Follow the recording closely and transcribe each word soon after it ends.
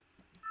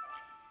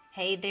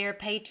Hey there,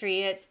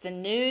 Patriots. The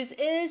news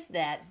is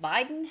that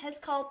Biden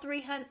has called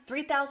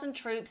 3,000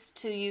 troops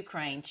to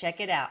Ukraine. Check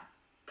it out.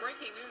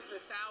 Breaking news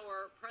this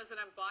hour,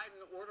 President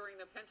Biden ordering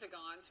the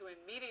Pentagon to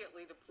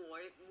immediately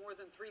deploy more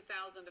than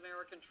 3,000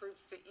 American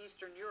troops to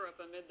Eastern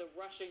Europe amid the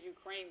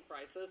Russia-Ukraine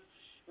crisis.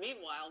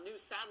 Meanwhile, new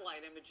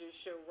satellite images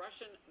show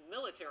Russian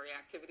military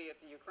activity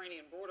at the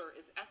Ukrainian border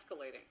is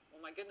escalating.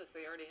 Well, my goodness,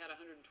 they already had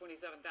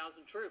 127,000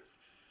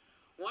 troops.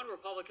 One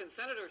Republican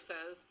senator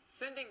says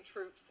sending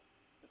troops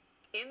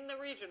in the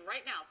region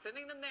right now,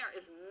 sending them there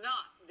is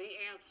not the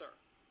answer.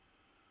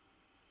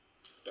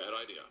 Bad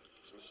idea.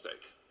 It's a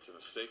mistake. It's a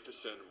mistake to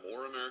send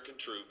more American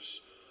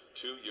troops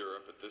to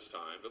Europe at this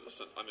time. But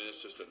listen, I mean,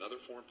 it's just another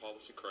foreign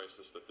policy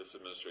crisis that this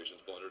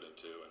administration's blundered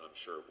into, and I'm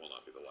sure it will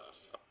not be the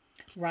last.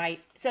 Right.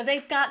 So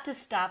they've got to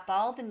stop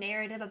all the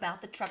narrative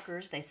about the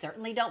truckers. They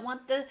certainly don't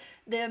want the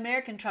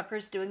American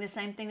truckers doing the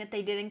same thing that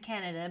they did in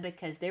Canada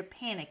because they're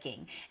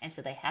panicking. And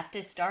so they have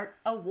to start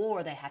a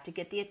war. They have to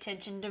get the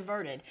attention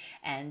diverted.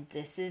 And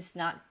this is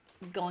not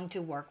going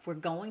to work. We're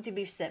going to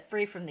be set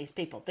free from these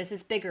people. This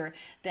is bigger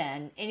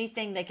than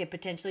anything they could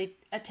potentially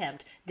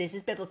attempt. This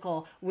is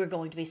biblical. We're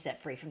going to be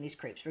set free from these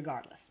creeps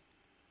regardless.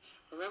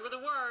 Remember the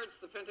words.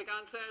 The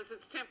Pentagon says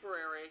it's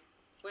temporary.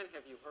 When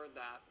have you heard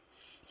that?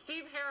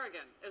 Steve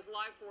Harrigan is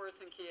live for us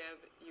in Kiev,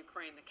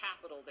 Ukraine, the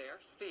capital there.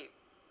 Steve.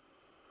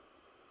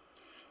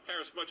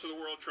 Harris, much of the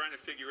world trying to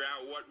figure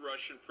out what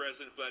Russian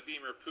President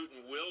Vladimir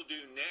Putin will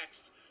do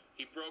next.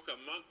 He broke a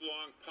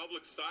month-long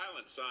public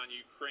silence on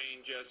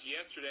Ukraine just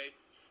yesterday.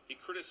 He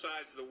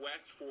criticized the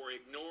West for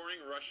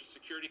ignoring Russia's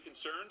security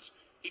concerns.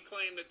 He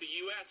claimed that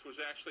the U.S.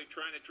 was actually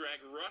trying to drag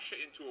Russia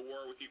into a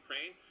war with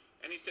Ukraine,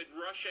 and he said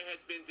Russia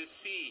had been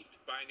deceived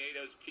by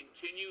NATO's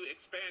continued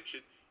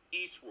expansion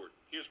eastward.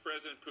 Here's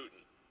President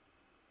Putin.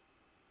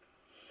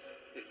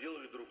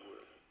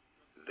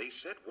 They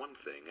said one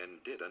thing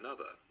and did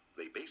another.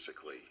 They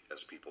basically,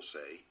 as people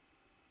say,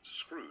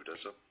 screwed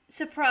us up.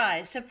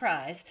 Surprise,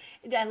 surprise.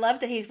 I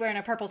love that he's wearing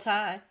a purple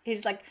tie.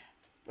 He's like,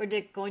 we're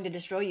going to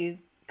destroy you,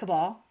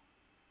 cabal.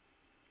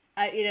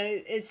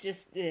 It's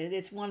just,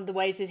 it's one of the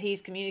ways that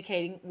he's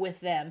communicating with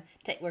them.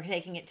 We're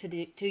taking it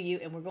to you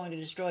and we're going to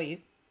destroy you.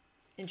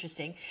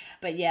 Interesting.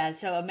 But yeah,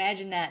 so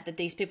imagine that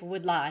these people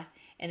would lie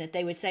and that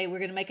they would say, we're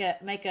going to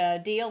make a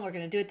deal and we're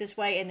going to do it this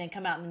way, and then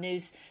come out in the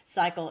news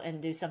cycle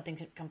and do something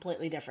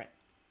completely different.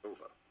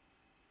 Over.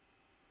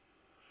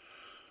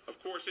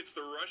 Of course, it's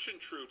the Russian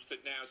troops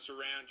that now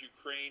surround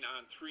Ukraine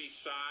on three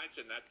sides,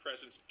 and that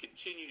presence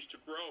continues to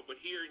grow. But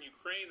here in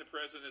Ukraine, the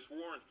president has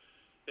warned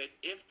that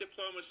if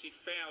diplomacy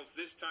fails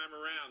this time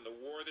around, the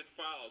war that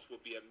follows will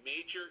be a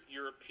major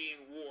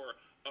European war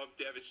of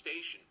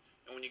devastation.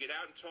 And when you get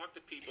out and talk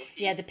to people...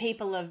 Yeah, the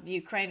people of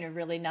Ukraine are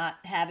really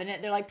not having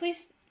it. They're like,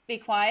 please be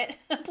quiet.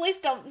 Please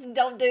don't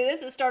do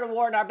this and start a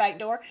war in our back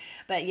door.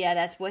 But yeah,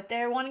 that's what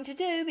they're wanting to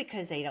do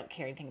because they don't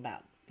care anything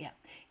about,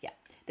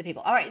 the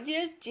people. All right,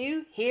 did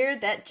you hear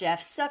that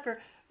Jeff Zucker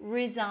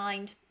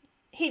resigned?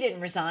 He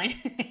didn't resign.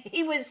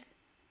 He was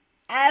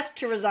asked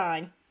to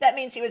resign. That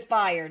means he was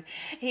fired.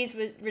 He's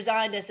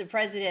resigned as the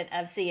president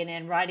of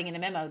CNN, writing in a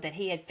memo that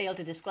he had failed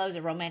to disclose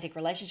a romantic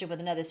relationship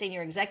with another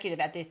senior executive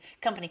at the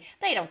company.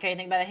 They don't care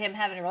anything about him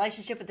having a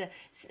relationship with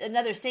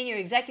another senior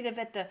executive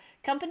at the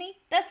company.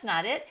 That's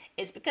not it.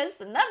 It's because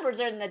the numbers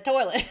are in the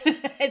toilet.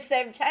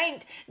 They've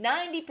tanked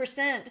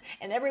 90%,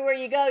 and everywhere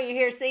you go, you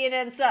hear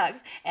CNN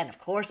sucks. And of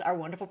course, our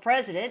wonderful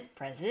President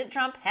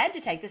Trump, had to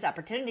take this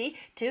opportunity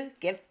to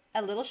give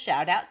a little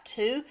shout out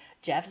to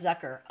Jeff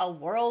Zucker, a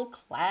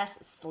world-class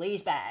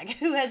sleazebag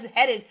who has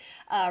headed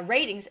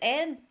ratings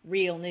and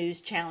Real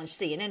News Challenge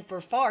CNN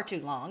for far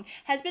too long,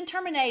 has been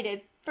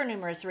terminated for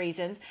numerous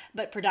reasons,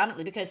 but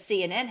predominantly because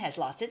CNN has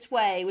lost its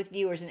way with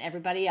viewers and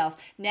everybody else.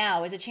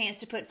 Now is a chance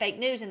to put fake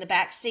news in the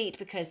back seat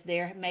because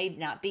there may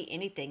not be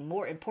anything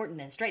more important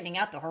than straightening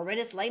out the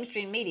horrendous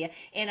lamestream media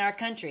in our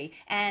country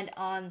and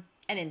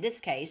in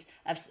the case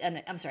of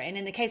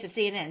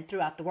CNN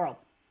throughout the world.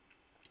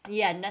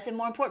 Yeah, nothing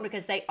more important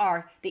because they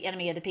are the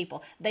enemy of the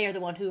people. They are the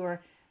one who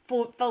are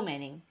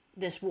fomenting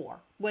this war,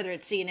 whether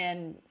it's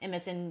CNN,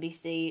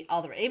 MSNBC,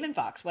 even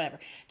Fox, whatever.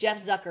 Jeff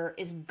Zucker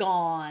is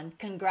gone.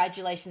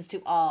 Congratulations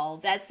to all.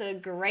 That's a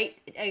great,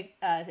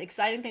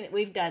 exciting thing that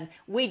we've done.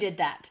 We did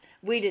that.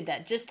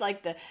 Just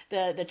like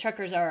the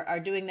truckers are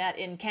doing that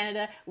in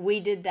Canada.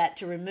 We did that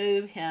to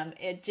remove him.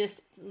 It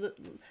just...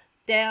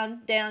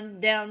 down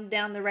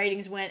the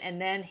ratings went,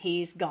 and then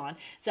he's gone.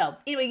 So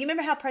anyway, you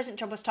remember how President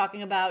Trump was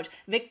talking about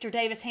Victor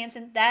Davis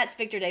Hanson? That's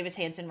Victor Davis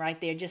Hanson right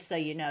there, just so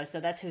you know. So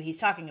that's who he's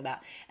talking about.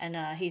 And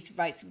he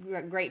writes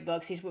great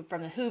books. He's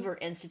from the Hoover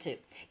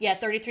Institute. Yeah,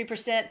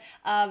 33%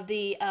 of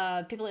the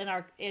people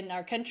in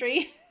our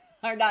country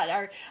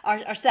are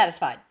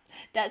satisfied.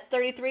 That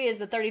 33 is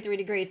the 33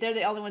 degrees. They're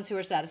the only ones who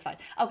are satisfied.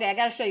 Okay, I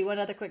got to show you one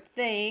other quick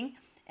thing,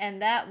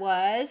 and that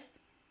was...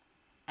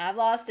 I've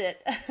lost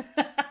it.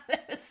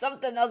 There's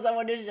something else I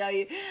wanted to show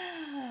you.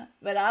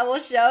 But I will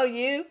show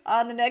you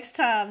on the next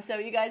time. So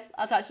you guys,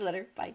 I'll talk to you later. Bye.